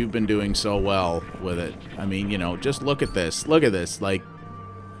 Because you've been doing so well with it. I mean, you know, just look at this. Look at this. Like,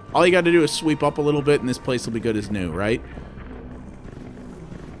 all you got to do is sweep up a little bit and this place will be good as new, right?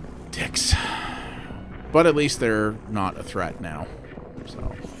 Dicks. But at least they're not a threat now.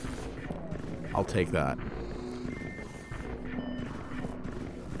 So, I'll take that.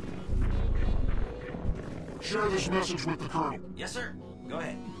 Share this message with the Colonel. Yes, sir. Go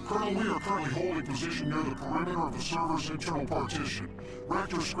ahead. Colonel, we are currently holding position near the perimeter of the server's internal partition.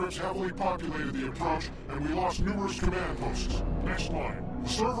 Rector scripts heavily populated the approach, and we lost numerous command posts. Next line. The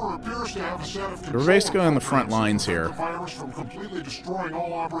server appears to have a set of... We're basically on the front lines here. ...the virus from completely destroying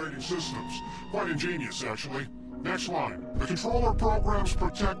all operating systems. Quite ingenious, actually. Next line. The controller programs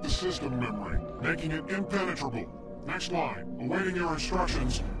protect the system memory, making it impenetrable. Next line. Awaiting your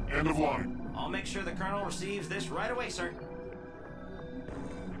instructions. End of line. I'll make sure the Colonel receives this right away, sir.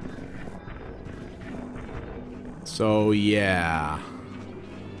 So, yeah.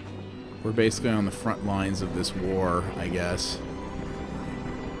 We're basically on the front lines of this war, I guess.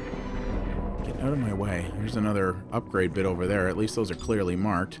 Get out of my way. There's another upgrade bit over there. At least those are clearly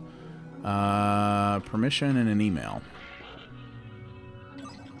marked. Permission and an email.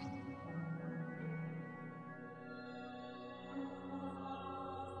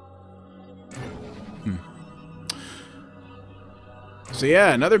 So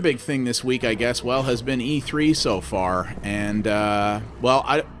yeah, another big thing this week, I guess, well, has been E3 so far. And, well,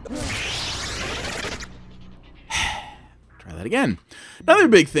 try that again. Another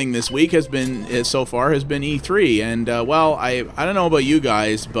big thing this week has been, so far, has been E3. And, well, I don't know about you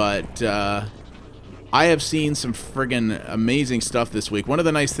guys, but, I have seen some friggin' amazing stuff this week. One of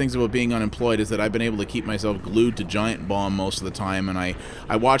the nice things about being unemployed is that I've been able to keep myself glued to Giant Bomb most of the time, and I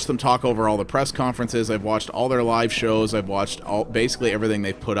watched them talk over all the press conferences, I've watched all their live shows, I've watched basically everything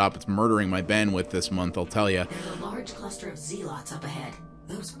they've put up. It's murdering my bandwidth this month, I'll tell you. There's a large cluster of zealots up ahead.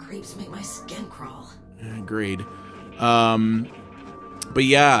 Those creeps make my skin crawl. Agreed. But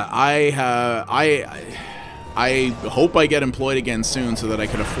yeah, I hope I get employed again soon so that I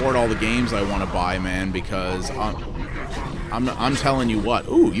can afford all the games I want to buy, man, because I'm telling you what.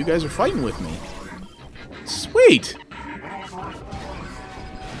 Ooh, you guys are fighting with me. Sweet!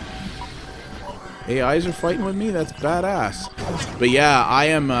 AIs are fighting with me? That's badass. But yeah, I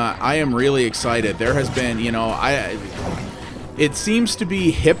am really excited. There has been, you know, it seems to be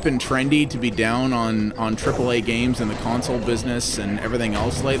hip and trendy to be down on AAA games in the console business and everything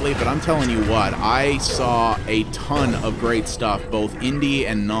else lately, but I'm telling you what, I saw a ton of great stuff, both indie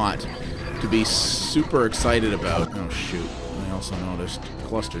and not, to be super excited about. Oh shoot, I also noticed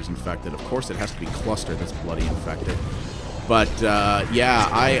Cluster's infected. Of course it has to be Cluster that's bloody infected. But yeah,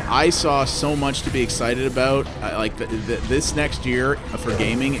 I saw so much to be excited about. Like this next year for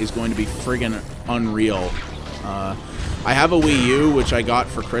gaming is going to be friggin' unreal. I have a Wii U, which I got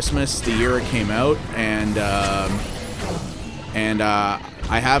for Christmas the year it came out, and I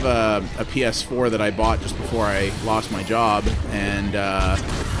have a PS4 that I bought just before I lost my job, and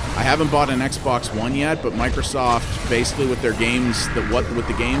I haven't bought an Xbox One yet, but Microsoft, basically with their games, with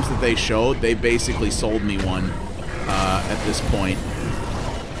the games that they showed, they basically sold me one at this point.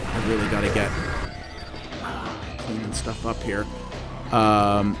 I really got to get cleaning stuff up here.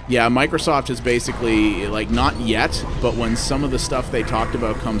 Yeah, Microsoft is basically, like, not yet, but when some of the stuff they talked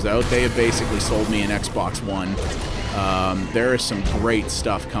about comes out, they have basically sold me an Xbox One. There is some great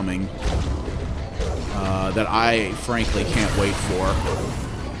stuff coming that I, frankly, can't wait for.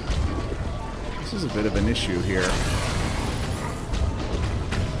 This is a bit of an issue here.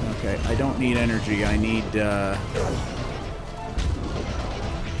 Okay, I don't need energy. I need,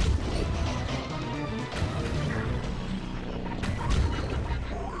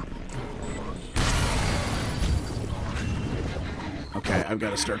 okay, I've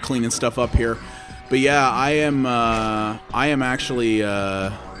got to start cleaning stuff up here. But yeah, I am actually,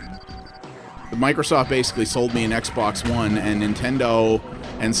 Microsoft basically sold me an Xbox One, and Nintendo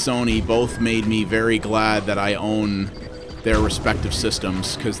and Sony both made me very glad that I own their respective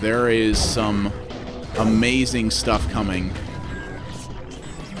systems, because there is some amazing stuff coming.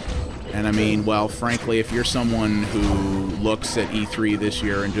 And I mean, well, frankly, if you're someone who looks at E3 this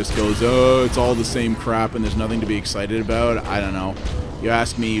year and just goes, oh, it's all the same crap and there's nothing to be excited about, I don't know. You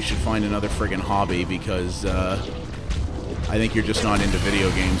ask me, you should find another friggin' hobby, because I think you're just not into video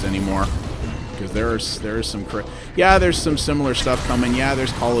games anymore. Because there's some... Yeah, there's some similar stuff coming. Yeah,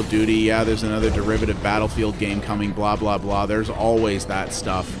 there's Call of Duty. Yeah, there's another derivative Battlefield game coming, blah, blah, blah. There's always that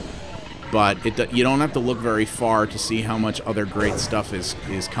stuff. But you don't have to look very far to see how much other great stuff is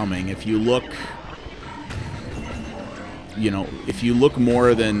coming. If you look... You know, if you look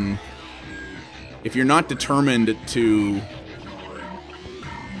more than... If you're not determined to...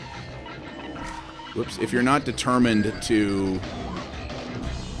 Whoops. If you're not determined to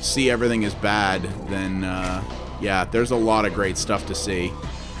see everything as bad, then, yeah, there's a lot of great stuff to see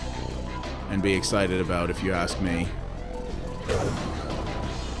and be excited about, if you ask me.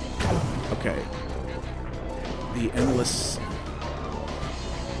 Okay. The endless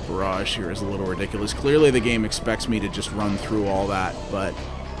barrage here is a little ridiculous. Clearly the game expects me to just run through all that, but...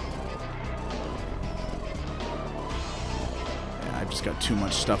 yeah, I've just got too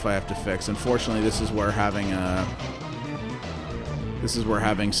much stuff I have to fix. Unfortunately, this is where having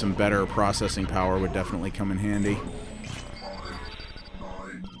some better processing power would definitely come in handy.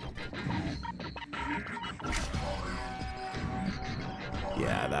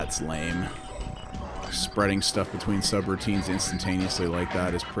 Yeah, that's lame. Spreading stuff between subroutines instantaneously like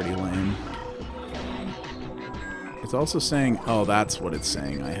that is pretty lame. It's also saying... oh, that's what it's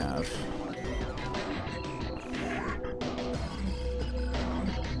saying I have.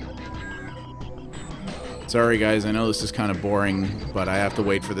 Sorry guys, I know this is kind of boring, but I have to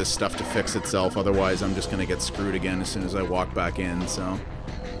wait for this stuff to fix itself, otherwise I'm just going to get screwed again as soon as I walk back in, so...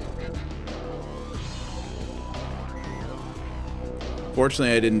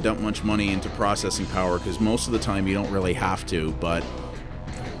 Fortunately, I didn't dump much money into processing power, because most of the time you don't really have to, but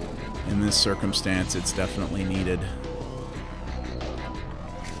in this circumstance, it's definitely needed.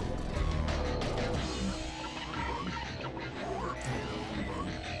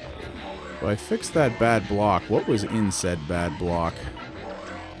 So I fixed that bad block. What was in said bad block?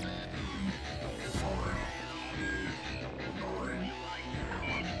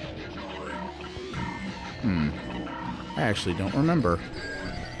 I actually don't remember.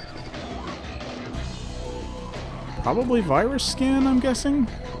 Probably virus scan, I'm guessing?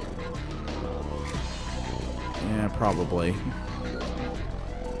 Yeah, probably.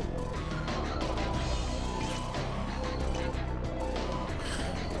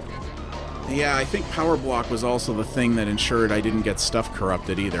 Yeah, I think power block was also the thing that ensured I didn't get stuff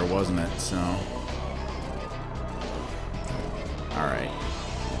corrupted either, wasn't it? So... alright.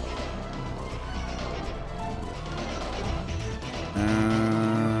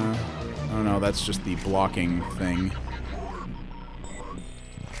 Oh no, that's just the blocking thing.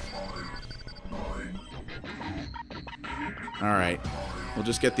 Alright. We'll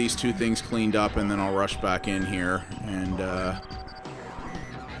just get these two things cleaned up and then I'll rush back in here. And,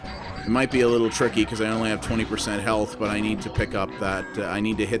 it might be a little tricky because I only have 20% health, but I need to pick up that... I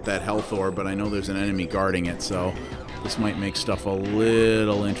need to hit that health orb, but I know there's an enemy guarding it, so... this might make stuff a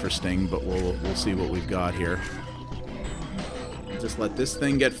little interesting, but we'll see what we've got here. Just let this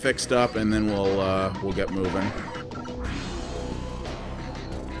thing get fixed up, and then we'll get moving.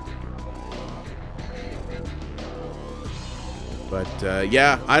 But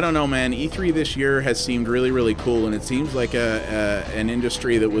yeah, I don't know, man. E3 this year has seemed really, really cool, and it seems like an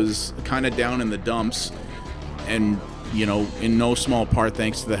industry that was kind of down in the dumps, and you know, in no small part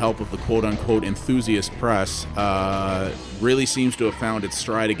thanks to the help of the quote-unquote enthusiast press, really seems to have found its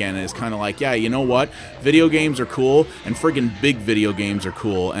stride again, and is kind of like, yeah, you know what? Video games are cool, and friggin' big video games are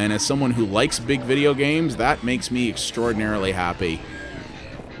cool, and as someone who likes big video games, that makes me extraordinarily happy.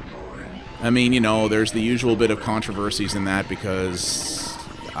 I mean, you know, there's the usual bit of controversies in that because,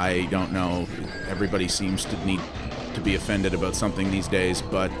 I don't know, everybody seems to need to be offended about something these days,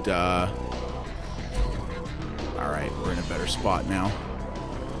 but, alright, we're in a better spot now.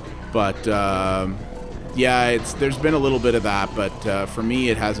 But, yeah, there's been a little bit of that, but, for me,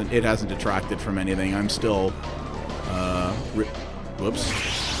 it hasn't detracted from anything. I'm still, whoops.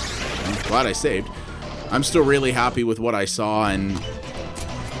 I'm glad I saved. I'm still really happy with what I saw, and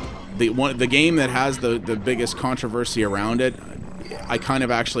the game that has the biggest controversy around it, I kind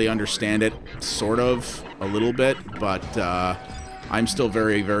of actually understand it, sort of, a little bit, but I'm still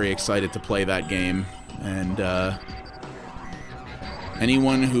very, very excited to play that game, and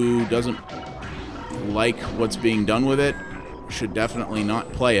anyone who doesn't like what's being done with it should definitely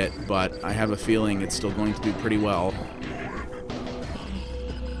not play it, but I have a feeling it's still going to do pretty well.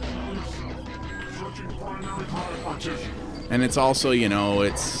 And it's also, you know,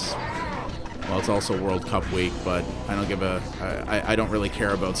 it's also World Cup week, but I don't give I don't really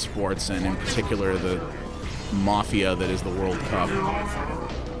care about sports, and in particular the mafia that is the World Cup.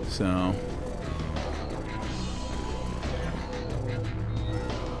 So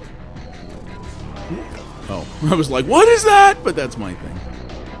oh, I was like, what is that? But that's my thing.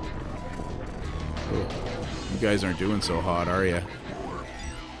 Oh, you guys aren't doing so hot, are you?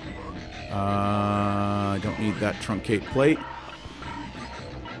 I don't need that truncate plate.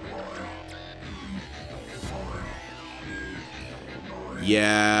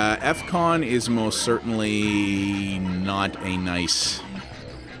 Yeah, FCON is most certainly not a nice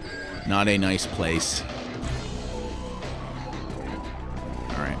place.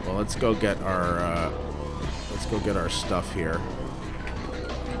 All right, well, let's go get our stuff here.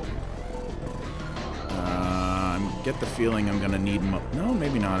 I get the feeling I'm gonna need my, no,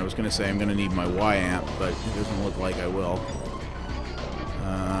 maybe not. I was gonna say I'm gonna need my Y amp, but it doesn't look like I will.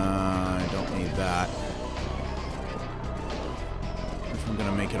 I don't need that. If I'm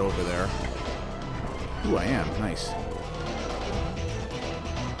gonna make it over there. Ooh, I am. Nice.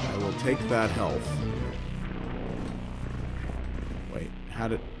 I will take that health. Wait, how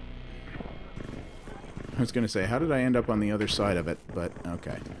did... I was gonna say, how did I end up on the other side of it? But,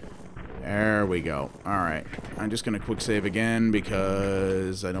 okay. There we go. Alright. I'm just gonna quick save again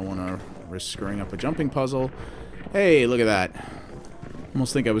because I don't want to risk screwing up a jumping puzzle. Hey, look at that.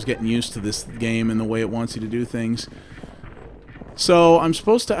 Almost think I was getting used to this game and the way it wants you to do things. So, I'm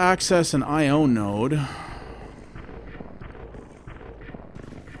supposed to access an I/O node. I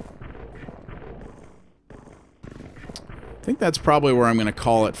think that's probably where I'm going to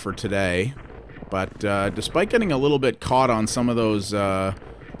call it for today. But despite getting a little bit caught on some of those, on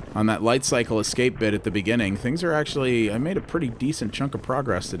that light cycle escape bit at the beginning, things are actually, I made a pretty decent chunk of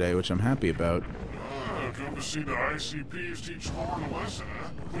progress today, which I'm happy about. Come to see the ICPs teach Thorn a lesson, huh?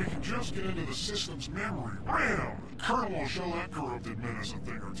 We can just get into the system's memory. Bam! Colonel will show that corrupted menace a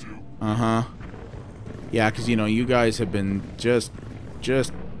thing or two. Uh-huh. Yeah, because, you know, you guys have been just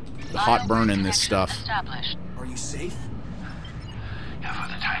hot burning this stuff. Are you safe? Yeah, for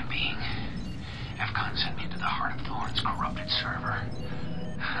the time being. FCON sent me to the heart of Thorn's corrupted server.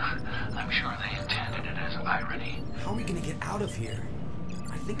 I'm sure they intended it as irony. How are we gonna get out of here?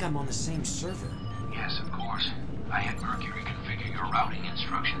 I think I'm on the same server. Yes, of course. I had Mercury configure your routing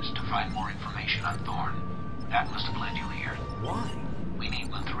instructions to find more information on Thorn. That must have led you here. Why? We need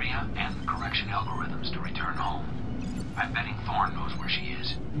Mathria and the correction algorithms to return home. I'm betting Thorn knows where she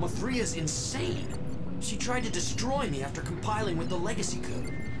is. Mathria's insane. She tried to destroy me after compiling with the legacy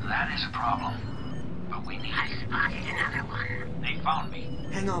code. That is a problem. But we need... I spotted another one. They found me.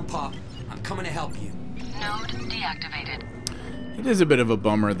 Hang on, Pop. I'm coming to help you. Node deactivated. It is a bit of a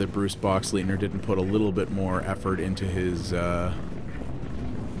bummer that Bruce Boxleitner didn't put a little bit more effort into his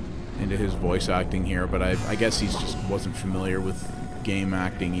voice acting here, but I guess he just wasn't familiar with game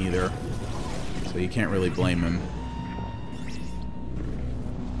acting either, so you can't really blame him.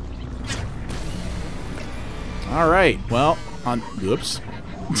 Alright, well, whoops.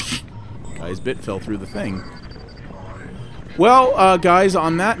 Guy's bit fell through the thing. Well, guys,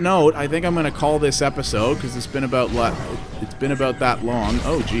 on that note, I think I'm going to call this episode, because it's been about that long.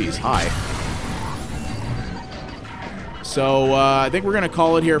 Oh, geez, hi. So, I think we're going to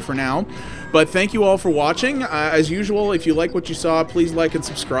call it here for now. But thank you all for watching. As usual, if you like what you saw, please like and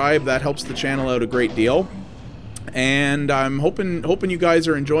subscribe. That helps the channel out a great deal. And I'm hoping you guys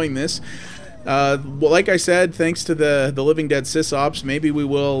are enjoying this. Well, like I said, thanks to the Living Dead sysops, maybe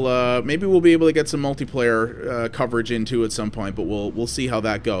we'll be able to get some multiplayer coverage into at some point, but we'll see how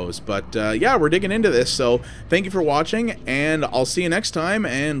that goes. But yeah, we're digging into this. So thank you for watching, and I'll see you next time.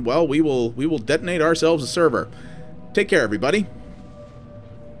 And well, we will detonate ourselves a server. Take care, everybody.